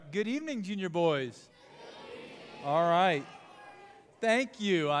Good evening, junior boys. All right. Thank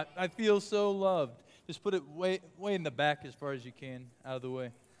you. I feel so loved. Just put it way in the back as far as you can, out of the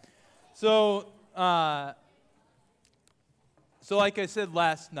way. So like I said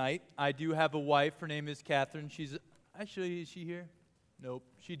last night, I do have a wife. Her name is Catherine. Is she here? Nope.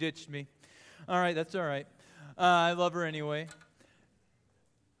 She ditched me. All right, that's all right. I love her anyway.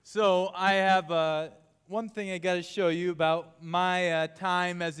 So I have one thing I got to show you about my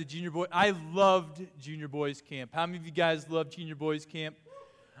time as a junior boy. I loved junior boys camp. How many of you guys love junior boys camp?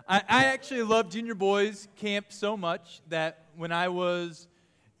 I actually loved junior boys camp so much that when I was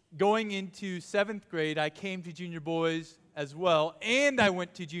going into 7th grade, I came to junior boys as well, and I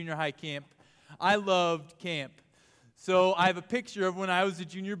went to junior high camp. I loved camp. So I have a picture of when I was a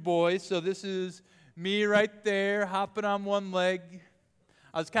junior boy. So this is me right there, hopping on one leg.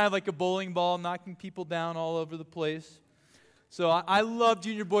 I was kind of like a bowling ball, knocking people down all over the place. So I love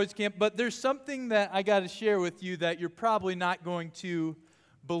junior boys camp, but there's something that I got to share with you that you're probably not going to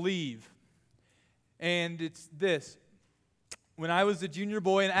believe. And it's this. When I was a junior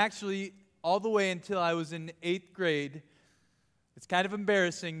boy, and actually all the way until I was in 8th grade, it's kind of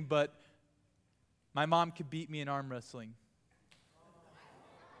embarrassing, but my mom could beat me in arm wrestling.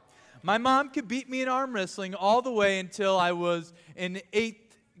 My mom could beat me in arm wrestling all the way until I was in 8th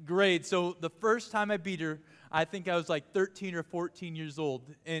grade. So the first time I beat her, I think I was like 13 or 14 years old.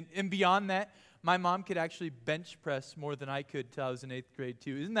 And beyond that, my mom could actually bench press more than I could till I was in 8th grade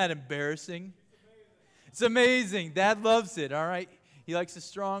too. Isn't that embarrassing? It's amazing. Dad loves it, all right? He likes a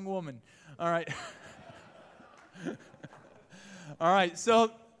strong woman. All right. All right,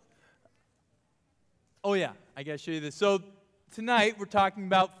 so, oh yeah, I got to show you this. So tonight we're talking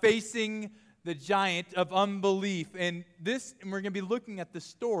about facing the giant of unbelief. And we're going to be looking at the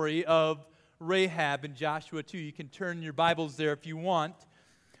story of Rahab in Joshua 2. You can turn your Bibles there if you want.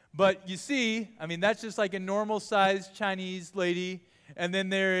 But you see, that's just like a normal-sized Chinese lady. And then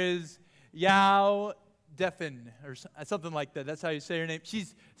there is Yao Defin, or something like that. That's how you say her name.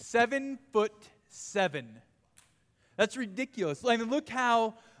 She's 7'7". That's ridiculous. Look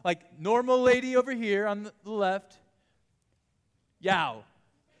how, normal lady over here on the left, Yao.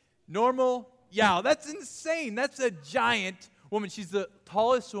 Normal Yao. That's insane. That's a giant woman. She's the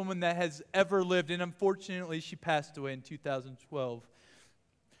tallest woman that has ever lived, and unfortunately, she passed away in 2012.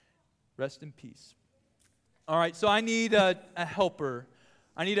 Rest in peace. All right, so I need a helper.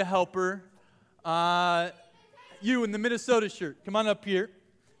 I need a helper. You in the Minnesota shirt, come on up here.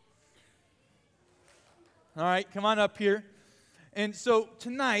 All right, come on up here. And so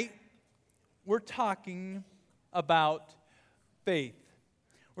tonight, we're talking about faith.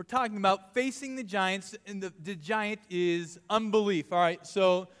 We're talking about facing the giants, and the giant is unbelief. All right,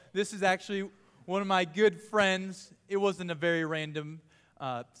 so this is actually one of my good friends. It wasn't a very random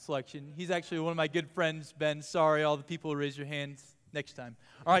selection. He's actually one of my good friends, Ben. Sorry, all the people who raise your hands next time.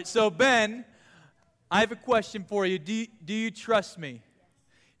 All right, so Ben, I have a question for you. Do you trust me?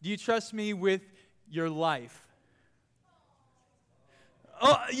 Do you trust me with your life?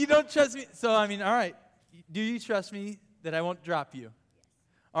 Oh, you don't trust me? So, all right. Do you trust me that I won't drop you?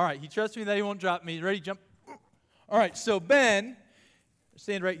 All right, he trusts me that he won't drop me. Ready, jump. All right, so Ben,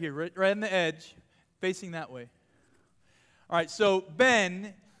 stand right here, right on the edge, facing that way. All right, so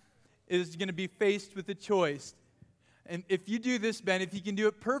Ben is going to be faced with a choice. And if you do this, Ben, if you can do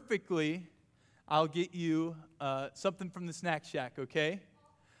it perfectly, I'll get you something from the Snack Shack, okay?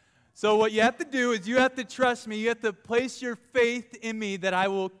 So what you have to do is you have to trust me. You have to place your faith in me that I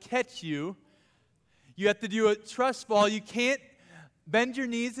will catch you. You have to do a trust fall. You can't bend your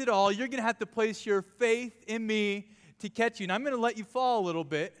knees at all. You're going to have to place your faith in me to catch you. And I'm going to let you fall a little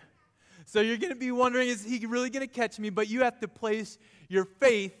bit. So you're going to be wondering, is he really going to catch me? But you have to place your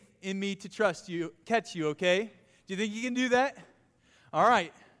faith in me to catch you, okay? Do you think you can do that? All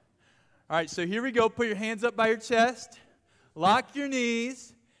right. All right, so here we go. Put your hands up by your chest. Lock your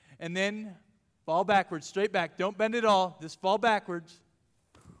knees. And then fall backwards, straight back. Don't bend at all. Just fall backwards.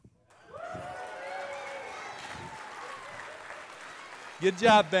 Good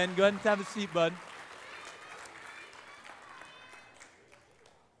job, Ben. Go ahead and have a seat, bud.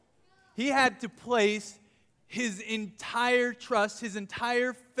 He had to place his entire trust, his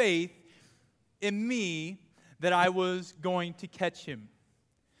entire faith in me that I was going to catch him.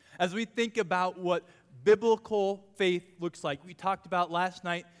 As we think about what biblical faith looks like, we talked about last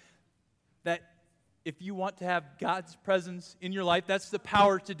night that if you want to have God's presence in your life, that's the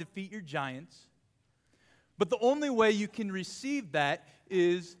power to defeat your giants. But the only way you can receive that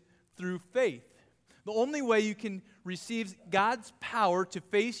is through faith. The only way you can receive God's power to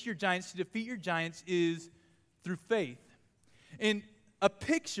face your giants, to defeat your giants, is through faith. And a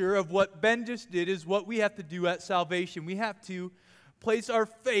picture of what Ben just did is what we have to do at salvation. We have to place our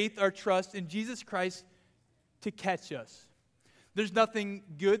faith, our trust in Jesus Christ to catch us. There's nothing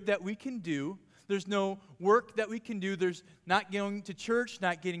good that we can do. There's no work that we can do. There's not going to church,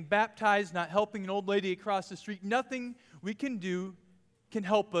 not getting baptized, not helping an old lady across the street. Nothing we can do can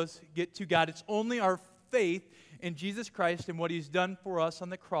help us get to God. It's only our faith in Jesus Christ and what He's done for us on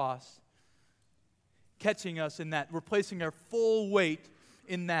the cross, catching us in that. We're placing our full weight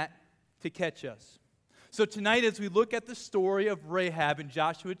in that to catch us. So tonight, as we look at the story of Rahab in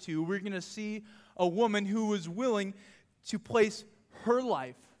Joshua 2, we're going to see a woman who was willing to place her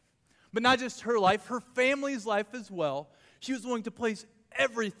life, but not just her life, her family's life as well. She was willing to place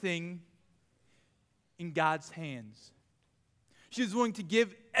everything in God's hands. She was willing to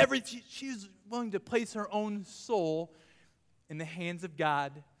give everything. She was willing to place her own soul in the hands of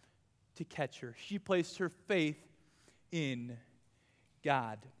God to catch her. She placed her faith in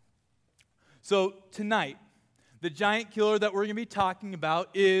God. So tonight, the giant killer that we're going to be talking about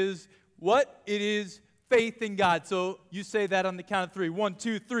is what? It is faith in God. So you say that on the count of three. 1,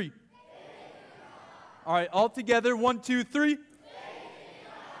 2, 3. All right, all together. 1, 2, 3.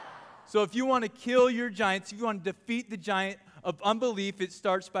 So if you want to kill your giants, if you want to defeat the giant of unbelief, it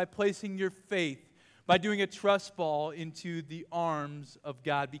starts by placing your faith, by doing a trust fall into the arms of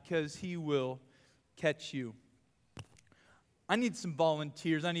God, because He will catch you. I need some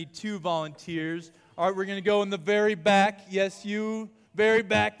volunteers. I need 2 volunteers. All right, we're going to go in the very back. Yes, you, very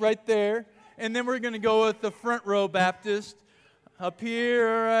back right there. And then we're going to go with the front row Baptist. Up here,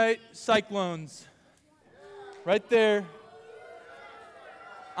 all right, Cyclones. Right there.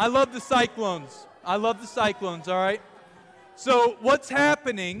 I love the Cyclones. I love the Cyclones, all right? So what's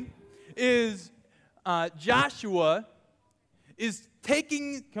happening is Joshua is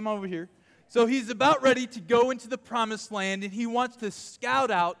taking, come over here. So he's about ready to go into the promised land, and he wants to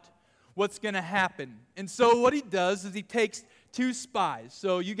scout out what's going to happen. And so what he does is he takes 2 spies.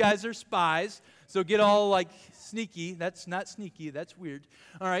 So you guys are spies, so get all like sneaky. That's not sneaky, that's weird.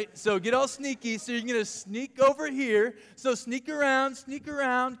 All right, so get all sneaky. So you're going to sneak over here. So sneak around.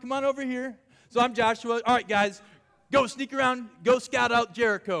 Come on over here. So I'm Joshua. All right, guys, go sneak around. Go scout out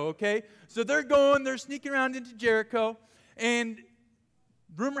Jericho, okay? So they're sneaking around into Jericho, and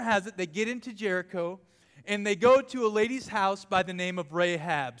rumor has it they get into Jericho, and they go to a lady's house by the name of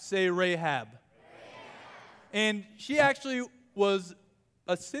Rahab. Say Rahab. And she actually was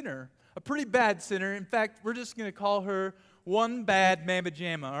a sinner, a pretty bad sinner. In fact, we're just going to call her one bad mamma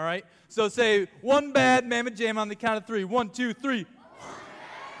jamma, all right? So say one bad mamma jamma on the count of 3. 1, 2, 3.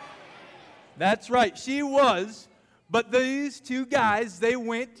 That's right, she was. But these 2 guys, they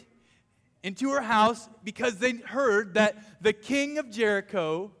went into her house because they heard that the king of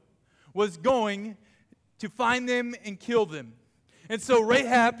Jericho was going to find them and kill them. And so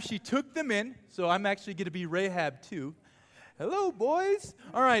Rahab, she took them in. So I'm actually going to be Rahab too. Hello, boys.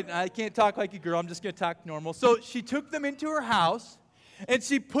 All right, I can't talk like a girl. I'm just going to talk normal. So she took them into her house, and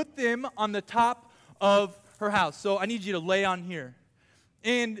she put them on the top of her house. So I need you to lay on here.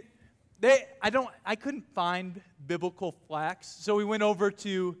 And I couldn't find biblical flax, so we went over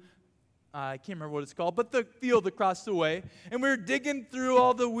to I can't remember what it's called, but the field across the way. And we were digging through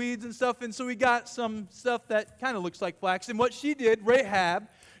all the weeds and stuff, and so we got some stuff that kind of looks like flax. And what she did, Rahab,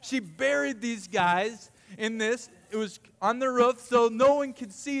 she buried these guys in this. It was on the roof, so no one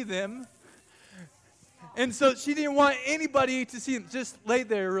could see them. And so she didn't want anybody to see them. Just lay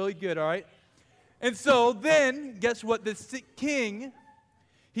there really good, all right? And so then, guess what? The king,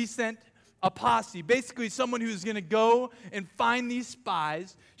 he sent a posse, basically someone who's going to go and find these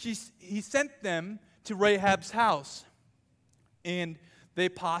spies. He sent them to Rahab's house. And the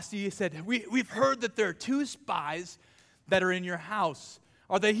posse said, we've heard that there are 2 spies that are in your house.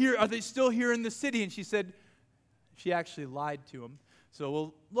 Are they here? Are they still here in the city? And she said, she actually lied to him. So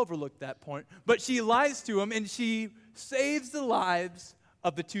we'll overlook that point. But she lies to him, and she saves the lives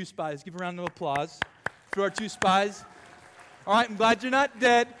of the 2 spies. Give a round of applause for our 2 spies. All right, I'm glad you're not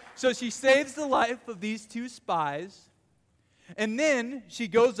dead. So she saves the life of these 2 spies. And then she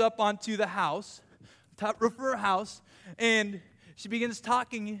goes up onto the house, top roof of her house, and she begins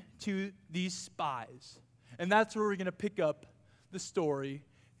talking to these spies. And that's where we're going to pick up the story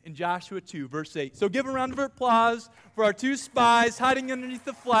in Joshua 2, verse 8. So give a round of applause for our 2 spies hiding underneath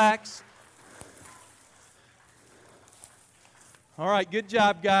the flax. All right, good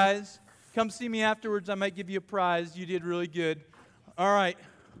job, guys. Come see me afterwards. I might give you a prize. You did really good. All right.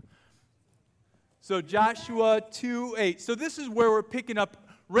 So Joshua 2:8. So this is where we're picking up.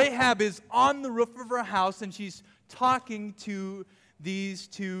 Rahab is on the roof of her house, and she's talking to these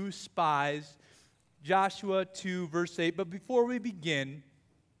 2 spies. Joshua 2, verse 8. But before we begin,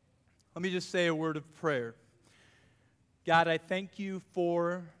 let me just say a word of prayer. God, I thank you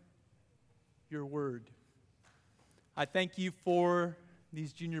for your word. I thank you for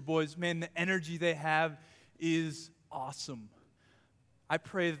these junior boys. Man, the energy they have is awesome. I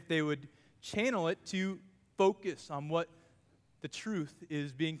pray that they would channel it to focus on what the truth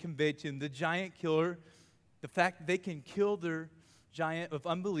is being conveyed to them. The giant killer, the fact that they can kill their giant of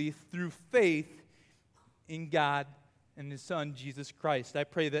unbelief through faith in God and His Son, Jesus Christ. I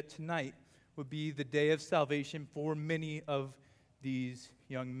pray that tonight would be the day of salvation for many of these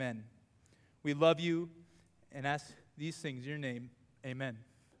young men. We love you and ask these things in your name. Amen.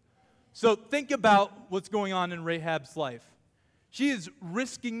 So think about what's going on in Rahab's life. She is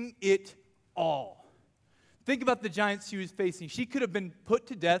risking it all. Think about the giants she was facing. She could have been put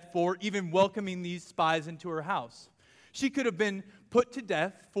to death for even welcoming these spies into her house. She could have been put to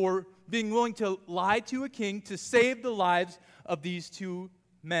death for being willing to lie to a king to save the lives of these two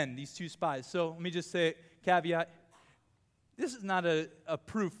men, these two spies. So let me just say, caveat, this is not a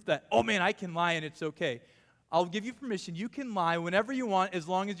proof that, oh man, I can lie and it's okay. I'll give you permission. You can lie whenever you want as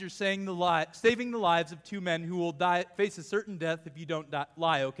long as you're saving the lives of two men who will face a certain death if you don't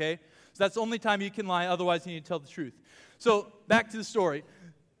lie, okay? So that's the only time you can lie. Otherwise, you need to tell the truth. So back to the story.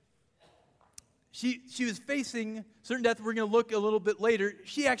 She was facing certain death. We're going to look a little bit later.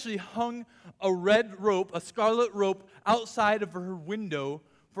 She actually hung a red rope, a scarlet rope, outside of her window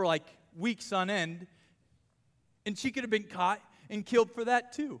for like weeks on end. And she could have been caught and killed for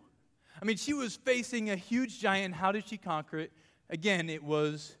that too. I mean, she was facing a huge giant. How did she conquer it? Again, it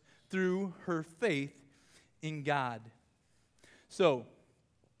was through her faith in God. So,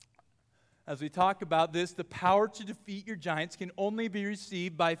 as we talk about this, the power to defeat your giants can only be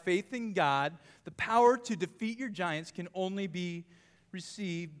received by faith in God. The power to defeat your giants can only be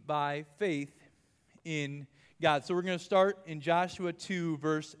received by faith in God. So we're going to start in Joshua 2,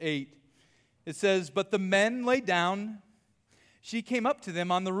 verse 8. It says, "But the men lay down. She came up to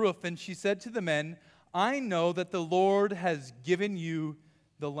them on the roof, and she said to the men, 'I know that the Lord has given you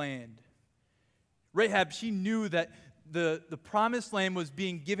the land.'" Rahab, she knew that the promised land was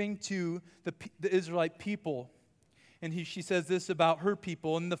being given to the Israelite people. And she says this about her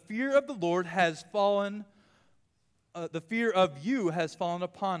people, "And the fear of the Lord has fallen, the fear of you has fallen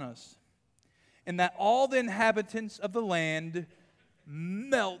upon us, and that all the inhabitants of the land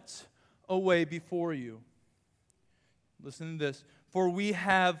melt away before you." Listen to this. "For we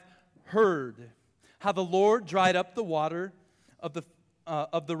have heard how the Lord dried up the water of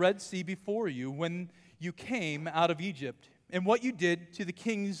the Red Sea before you when you came out of Egypt, and what you did to the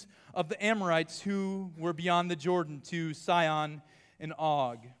kings of the Amorites who were beyond the Jordan, to Sihon and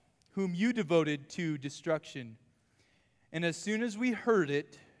Og, whom you devoted to destruction. And as soon as we heard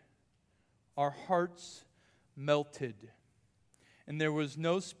it, our hearts melted, and there was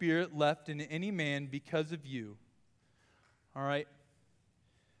no spirit left in any man because of you." All right.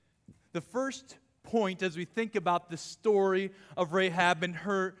 The first point as we think about the story of Rahab and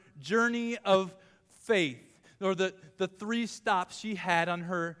her journey of faith, or the three stops she had on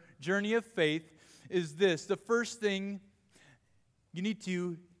her journey of faith, is this. The first thing, you need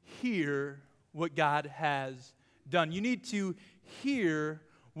to hear what God has done. You need to hear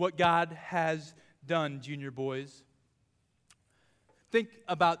what God has done, junior boys. Think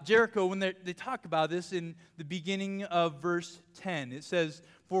about Jericho when they talk about this in the beginning of verse 10. It says,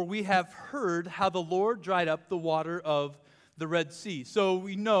 "For we have heard how the Lord dried up the water of the Red Sea." So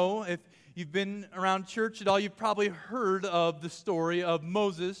we know, if you've been around church at all, you've probably heard of the story of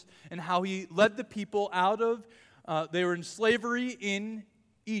Moses and how he led the people out of, they were in slavery in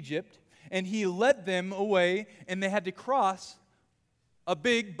Egypt, and he led them away, and they had to cross a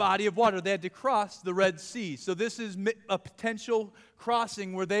big body of water. They had to cross the Red Sea. So this is a potential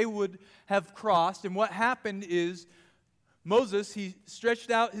crossing where they would have crossed. And what happened is Moses, he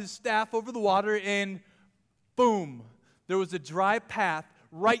stretched out his staff over the water, and boom, there was a dry path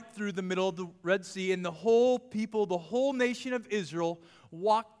right through the middle of the Red Sea, and the whole people, the whole nation of Israel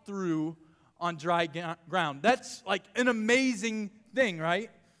walked through on dry ground. That's like an amazing thing, right?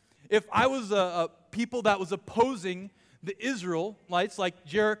 If I was a people that was opposing the Israelites, like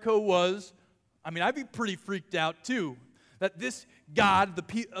Jericho was, I mean, I'd be pretty freaked out too. That this God,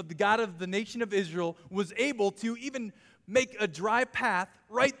 the God of the nation of Israel, was able to even make a dry path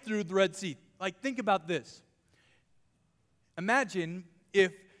right through the Red Sea. Like, think about this. Imagine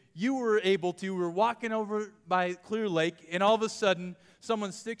if you were walking over by Clear Lake, and all of a sudden,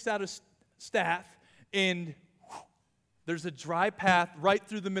 someone sticks out a staff, and there's a dry path right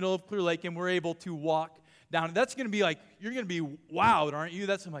through the middle of Clear Lake, and we're able to walk down. That's going to be like, you're going to be wowed, aren't you?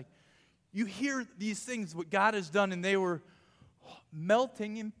 That's like, you hear these things, what God has done, and they were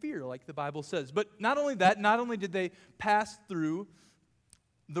melting in fear, like the Bible says. But not only that, not only did they pass through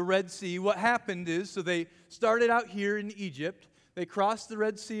the Red Sea, what happened is, so they started out here in Egypt, they crossed the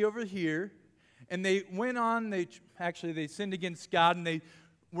Red Sea over here, and they went on, they sinned against God, and they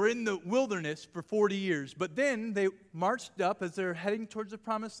were in the wilderness for 40 years. But then they marched up as they're heading towards the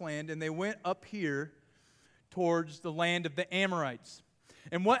Promised Land, and they went up here towards the land of the Amorites.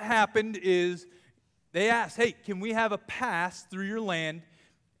 And what happened is they asked, hey, can we have a pass through your land?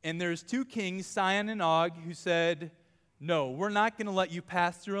 And there's two kings, Sihon and Og, who said, no, we're not going to let you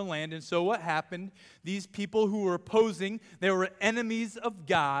pass through a land. And so what happened? These people who were opposing, they were enemies of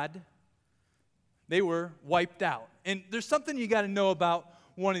God, they were wiped out. And there's something you got to know about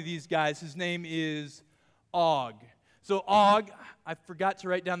one of these guys. His name is Og. So Og, I forgot to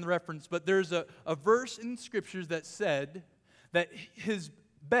write down the reference, but there's a verse in Scriptures that said that his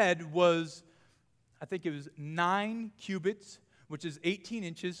bed was, I think it was 9 cubits, which is 18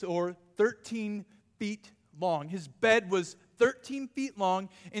 inches, or 13 feet long. His bed was 13 feet long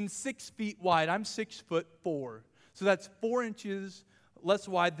and 6 feet wide. I'm 6'4", so that's 4 inches less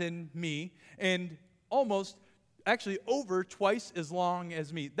wide than me, and almost, actually over twice as long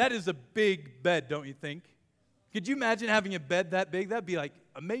as me. That is a big bed, don't you think? Could you imagine having a bed that big? That'd be like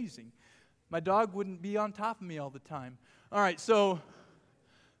amazing. My dog wouldn't be on top of me all the time. All right, so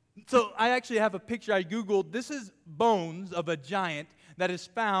I actually have a picture I Googled. This is bones of a giant that is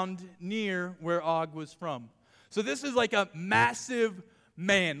found near where Og was from. So this is like a massive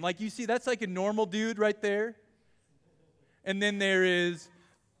man. Like you see, that's like a normal dude right there. And then there is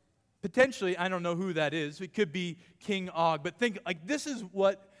potentially, I don't know who that is. It could be King Og. But think, like, this is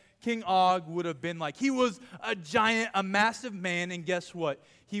what King Og would have been like. He was a giant, a massive man, and guess what?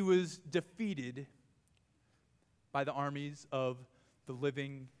 He was defeated by the armies of the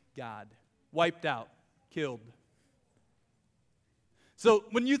living God. Wiped out, killed. So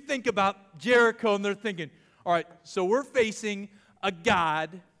when you think about Jericho, and they're thinking, all right, so we're facing a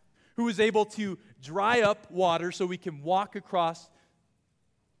God who is able to dry up water so we can walk across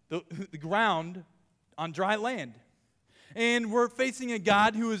the ground on dry land. And we're facing a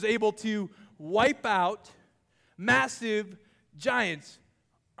God who is able to wipe out massive giants.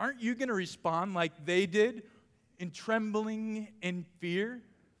 Aren't you going to respond like they did in trembling and fear?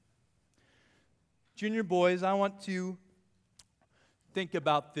 Junior boys, I want to think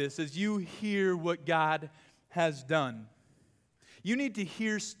about this as you hear what God has done. You need to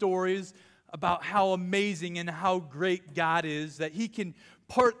hear stories about how amazing and how great God is, that He can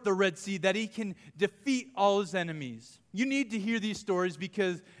part the Red Sea, that He can defeat all His enemies. You need to hear these stories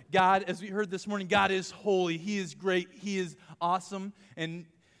because God, as we heard this morning, God is holy. He is great. He is awesome. And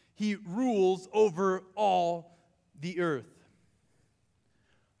He rules over all the earth.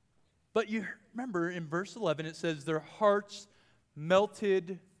 But you remember in verse 11, it says, their hearts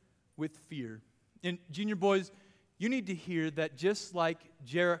melted with fear. And junior boys, you need to hear that just like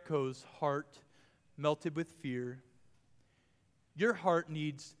Jericho's heart melted with fear, your heart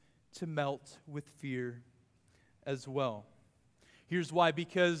needs to melt with fear as well. Here's why.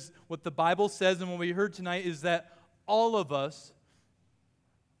 Because what the Bible says and what we heard tonight is that all of us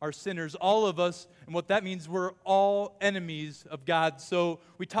are sinners. All of us, and what that means, we're all enemies of God. So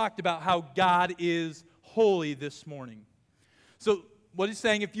we talked about how God is holy this morning. So what he's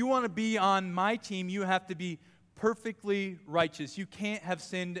saying, if you want to be on my team, you have to be perfectly righteous. You can't have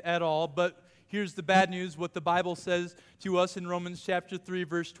sinned at all. But here's the bad news, what the Bible says to us in Romans chapter 3,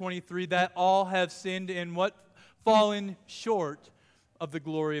 verse 23, that all have sinned and what? Fallen short of the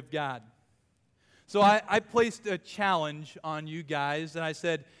glory of God. So I placed a challenge on you guys, and I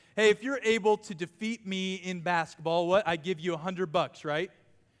said, hey, if you're able to defeat me in basketball, what? I give you $100, right?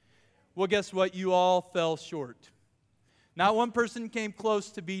 Well, guess what? You all fell short. Not one person came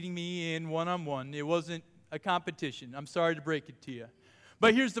close to beating me in one-on-one. It wasn't a competition. I'm sorry to break it to you.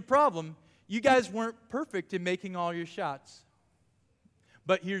 But here's the problem. You guys weren't perfect in making all your shots.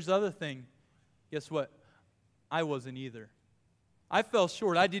 But here's the other thing. Guess what? I wasn't either. I fell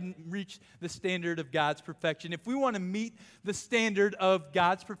short. I didn't reach the standard of God's perfection. If we want to meet the standard of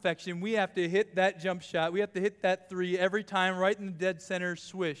God's perfection, we have to hit that jump shot. We have to hit that three every time, right in the dead center,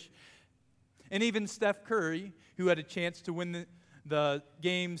 swish. And even Steph Curry, who had a chance to win the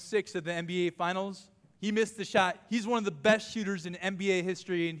Game 6 of the NBA Finals, he missed the shot. He's one of the best shooters in NBA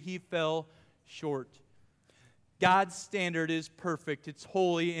history, and he fell short. God's standard is perfect. It's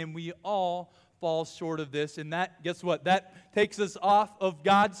holy, and we all fall short of this. And that, guess what? That takes us off of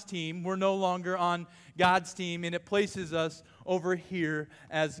God's team. We're no longer on God's team, and it places us over here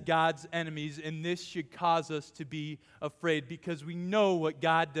as God's enemies, and this should cause us to be afraid because we know what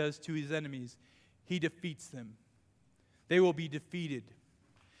God does to his enemies. He defeats them. They will be defeated.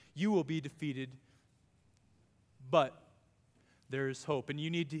 You will be defeated, but there is hope. And you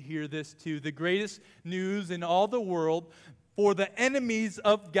need to hear this too. The greatest news in all the world for the enemies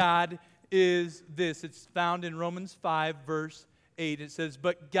of God is this. It's found in Romans 5, verse 8. It says,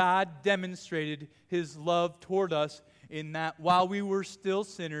 "But God demonstrated his love toward us in that while we were still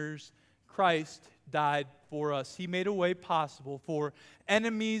sinners, Christ died for us." He made a way possible for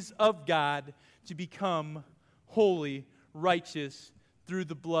enemies of God to become holy, righteous through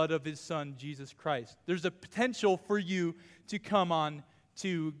the blood of his Son, Jesus Christ. There's a potential for you to come on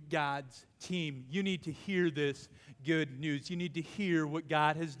to God's team. You need to hear this good news. You need to hear what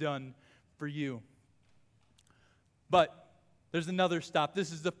God has done for you. But there's another stop.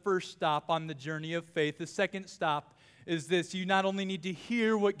 This is the first stop on the journey of faith. The second stop is this. You not only need to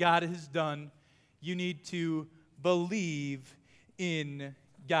hear what God has done, you need to believe in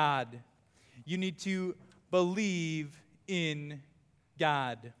God. You need to believe in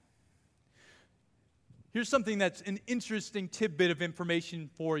God. Here's something that's an interesting tidbit of information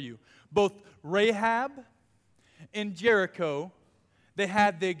for you. Both Rahab and Jericho, they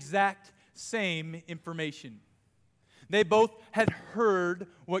had the exact same information. They both had heard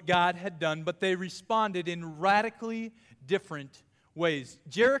what God had done, but they responded in radically different ways.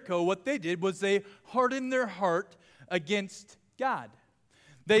 Jericho, what they did was they hardened their heart against God.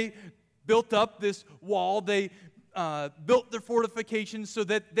 They built up this wall. They built their fortifications so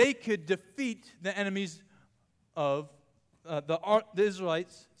that they could defeat the enemies of the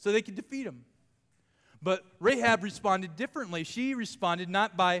Israelites, so they could defeat them. But Rahab responded differently. She responded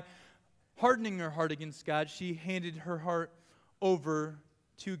not by hardening her heart against God. She handed her heart over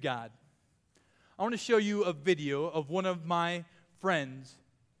to God. I want to show you a video of one of my friends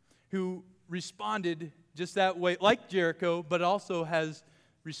who responded just that way, like Jericho, but also has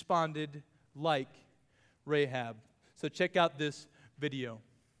responded like Rahab. So check out this video.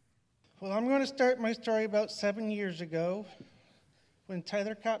 Well, I'm going to start my story about 7 years ago when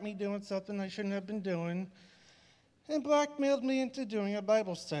Tyler caught me doing something I shouldn't have been doing and blackmailed me into doing a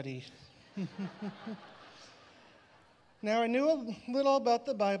Bible study. Now, I knew a little about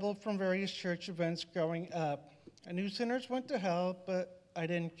the Bible from various church events growing up. I knew sinners went to hell, but I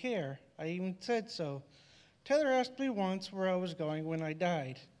didn't care. I even said so. Tyler asked me once where I was going when I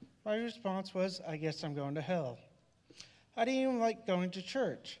died. My response was, I guess I'm going to hell. I didn't even like going to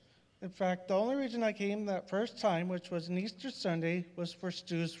church. In fact, the only reason I came that first time, which was an Easter Sunday, was for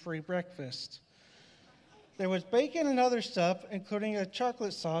Stu's free breakfast. There was bacon and other stuff, including a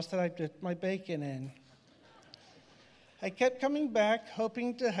chocolate sauce that I dipped my bacon in. I kept coming back,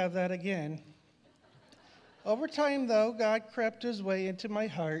 hoping to have that again. Over time, though, God crept his way into my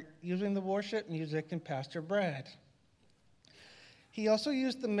heart using the worship music and Pastor Brad. He also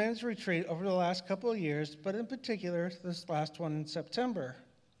used the men's retreat over the last couple of years, but in particular, this last one in September.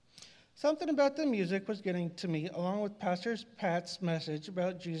 Something about the music was getting to me, along with Pastor Pat's message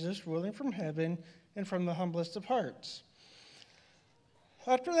about Jesus ruling from heaven and from the humblest of hearts.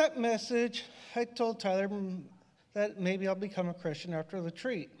 After that message, I told Tyler that maybe I'll become a Christian after the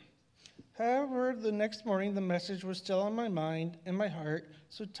retreat. However, the next morning, the message was still on my mind and my heart,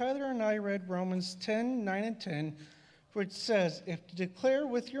 so Tyler and I read Romans 10, 9, and 10, which says, if you declare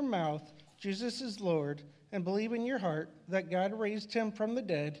with your mouth Jesus is Lord and believe in your heart that God raised him from the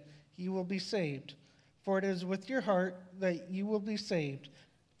dead, you will be saved. For it is with your heart that you will be saved.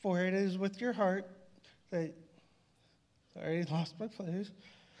 For it is with your heart that... Sorry, I lost my place.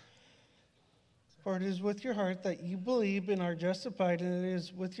 For it is with your heart that you believe and are justified, and it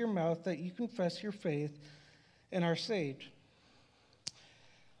is with your mouth that you confess your faith and are saved.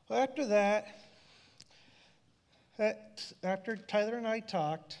 Well, after Tyler and I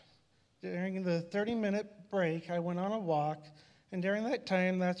talked, during the 30-minute break, I went on a walk, and during that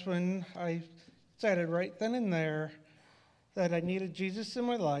time, that's when I decided right then and there that I needed Jesus in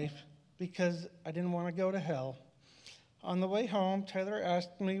my life because I didn't want to go to hell. On the way home, Tyler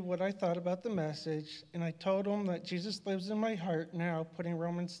asked me what I thought about the message, and I told him that Jesus lives in my heart now, putting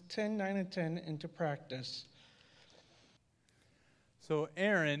Romans 10, 9, and 10 into practice. So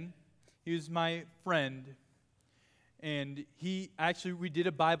Aaron, he was my friend, and we did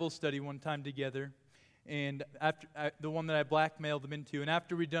a Bible study one time together, and after the one that I blackmailed him into, and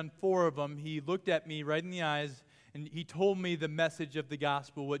after we'd done 4 of them, he looked at me right in the eyes, and he told me the message of the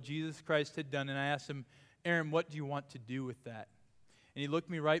gospel, what Jesus Christ had done, and I asked him, Aaron, what do you want to do with that? And he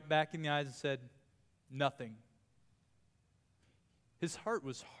looked me right back in the eyes and said, nothing. His heart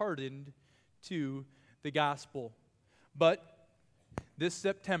was hardened to the gospel. But this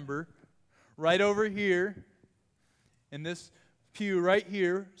September, right over here, in this pew right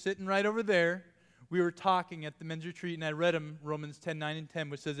here, sitting right over there, we were talking at the men's retreat, and I read him Romans 10:9 and 10,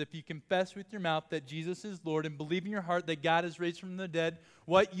 which says, if you confess with your mouth that Jesus is Lord and believe in your heart that God is raised from the dead,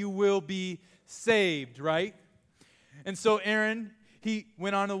 what you will be saved, right? And so Aaron, he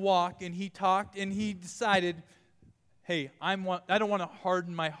went on a walk, and he talked, and he decided, hey, I don't want to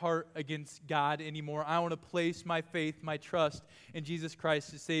harden my heart against God anymore. I want to place my faith, my trust in Jesus Christ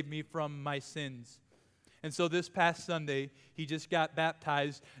to save me from my sins. And so this past Sunday, he just got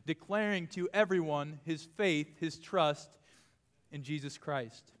baptized, declaring to everyone his faith, his trust in Jesus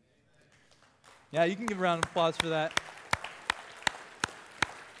Christ. Yeah, you can give a round of applause for that.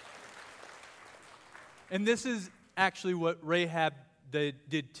 And this is actually what Rahab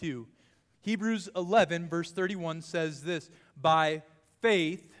did too. Hebrews 11, verse 31 says this, by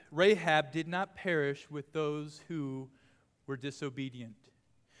faith, Rahab did not perish with those who were disobedient.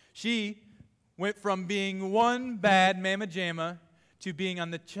 She went from being one bad mamma jamma to being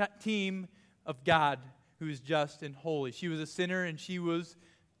on the team of God who is just and holy. She was a sinner, and she was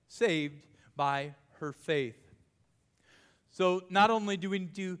saved by her faith. So not only do we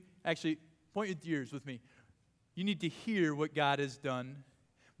need to, actually, point your ears with me. You need to hear what God has done,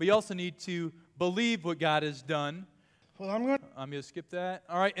 but you also need to believe what God has done. Well, I'm going to skip that.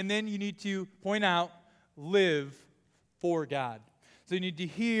 All right, and then you need to point out, live for God. So you need to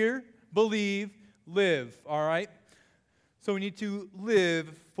hear, believe, live, all right? So we need to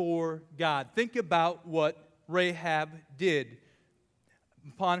live for God. Think about what Rahab did.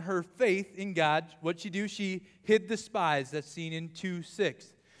 Upon her faith in God, what she do? She hid the spies. That's seen in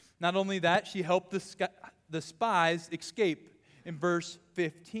 2:6. Not only that, she helped the spies escape in verse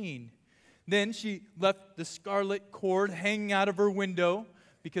 15. Then she left the scarlet cord hanging out of her window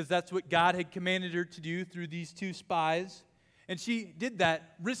because that's what God had commanded her to do through these two spies. And she did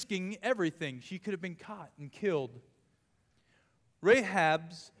that risking everything. She could have been caught and killed.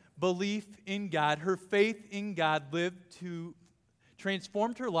 Rahab's belief in God, her faith in God,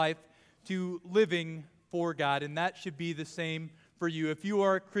 transformed her life to living for God. And that should be the same for you. If you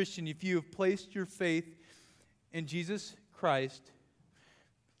are a Christian, if you have placed your faith in Jesus Christ,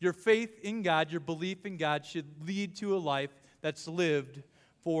 your faith in God, your belief in God should lead to a life that's lived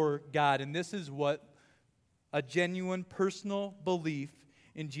for God. And this is what a genuine personal belief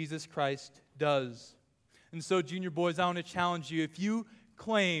in Jesus Christ does. And so, junior boys, I want to challenge you. If you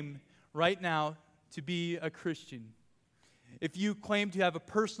claim right now to be a Christian, if you claim to have a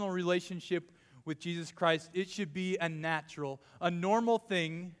personal relationship with Jesus Christ, it should be a natural, a normal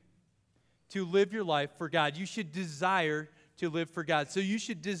thing to live your life for God. You should desire to live for God. So you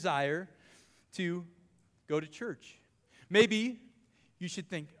should desire to go to church. Maybe you should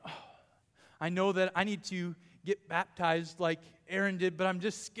think, I know that I need to get baptized like Aaron did, but I'm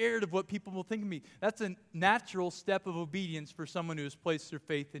just scared of what people will think of me. That's a natural step of obedience for someone who has placed their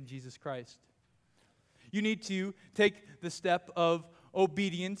faith in Jesus Christ. You need to take the step of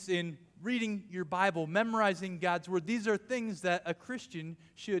obedience in reading your Bible, memorizing God's Word. These are things that a Christian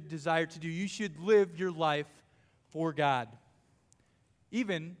should desire to do. You should live your life for God.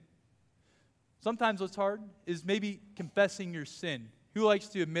 Even, sometimes what's hard is maybe confessing your sin. Who likes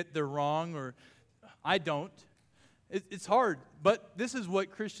to admit they're wrong? Or I don't. It's hard, but this is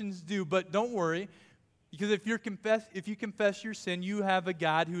what Christians do. But don't worry, because if you confess your sin, you have a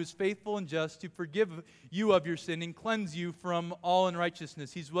God who is faithful and just to forgive you of your sin and cleanse you from all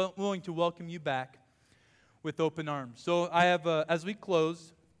unrighteousness. He's willing to welcome you back with open arms. So I have, as we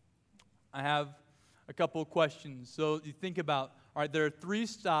close, I have a couple of questions. So you think about, all right, there are 3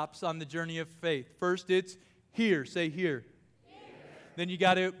 stops on the journey of faith. First, it's here. Say here. Then you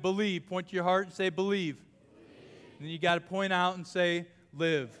got to believe. Point to your heart and say believe. Then you got to point out and say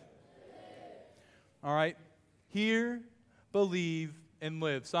live. All right? Hear, believe, and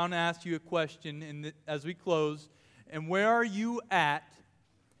live. So I'm going to ask you a question as we close. And where are you at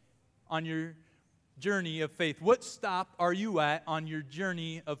on your journey of faith? What stop are you at on your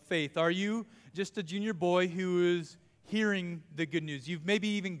journey of faith? Are you just a junior boy who is hearing the good news? You've maybe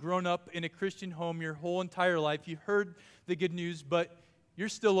even grown up in a Christian home your whole entire life. You heard the good news, but you're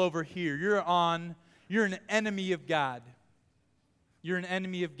still over here. You're an enemy of God. You're an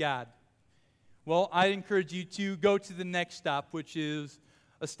enemy of God. Well, I encourage you to go to the next stop, which is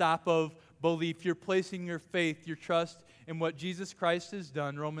a stop of belief. You're placing your faith, your trust in what Jesus Christ has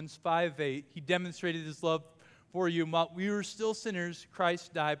done. Romans 5:8. He demonstrated his love for you. While we were still sinners,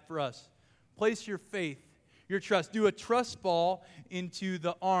 Christ died for us. Place your faith, your trust. Do a trust ball into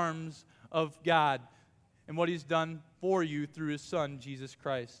the arms of God and what he's done for you through his Son, Jesus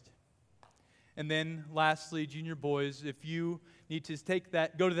Christ. And then lastly, junior boys, if you need to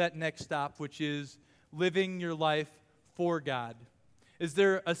go to that next stop, which is living your life for God. Is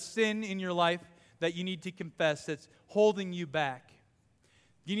there a sin in your life that you need to confess that's holding you back?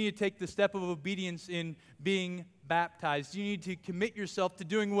 You need to take the step of obedience in being baptized. You need to commit yourself to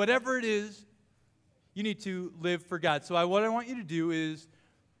doing whatever it is you need to live for God. So what I want you to do is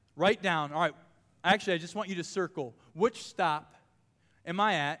write down, all right, actually I just want you to circle, which stop am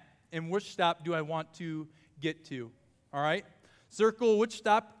I at and which stop do I want to get to? All right? Circle which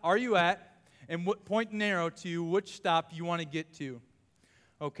stop are you at and point and arrow to which stop you want to get to.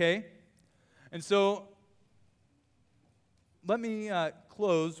 Okay? And so let me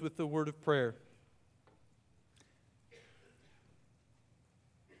close with a word of prayer.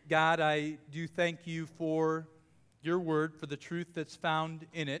 God, I do thank you for your word, for the truth that's found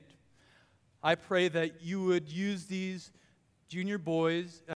in it. I pray that you would use these junior boys